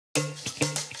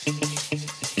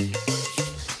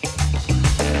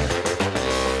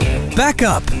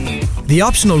Backup. The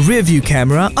optional rear view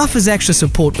camera offers extra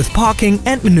support with parking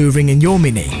and maneuvering in your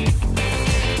Mini.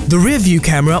 The rear view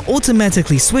camera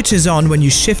automatically switches on when you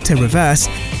shift to reverse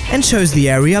and shows the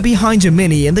area behind your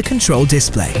Mini in the control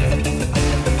display.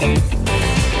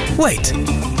 Wait,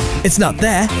 it's not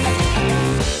there.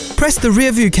 Press the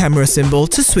rear view camera symbol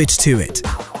to switch to it.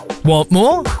 Want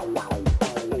more?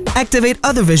 Activate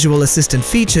other visual assistant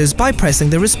features by pressing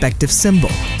the respective symbol.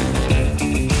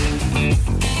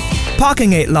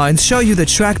 Parking aid lines show you the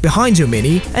track behind your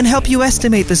Mini and help you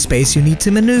estimate the space you need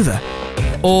to maneuver.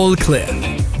 All clear.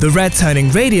 The red turning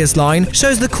radius line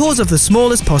shows the course of the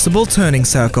smallest possible turning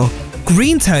circle.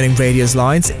 Green turning radius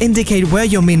lines indicate where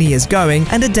your Mini is going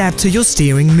and adapt to your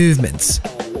steering movements.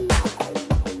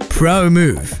 Pro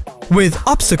Move. With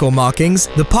obstacle markings,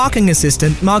 the parking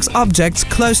assistant marks objects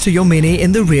close to your Mini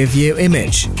in the rear view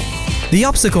image. The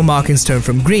obstacle markings turn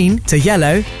from green to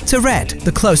yellow to red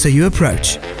the closer you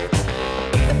approach.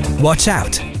 Watch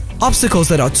out! Obstacles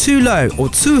that are too low or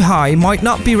too high might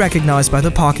not be recognized by the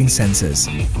parking sensors.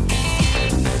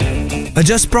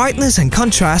 Adjust brightness and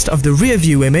contrast of the rear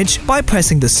view image by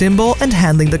pressing the symbol and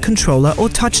handling the controller or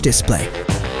touch display.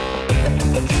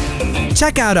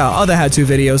 Check out our other how-to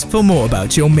videos for more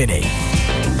about your Mini.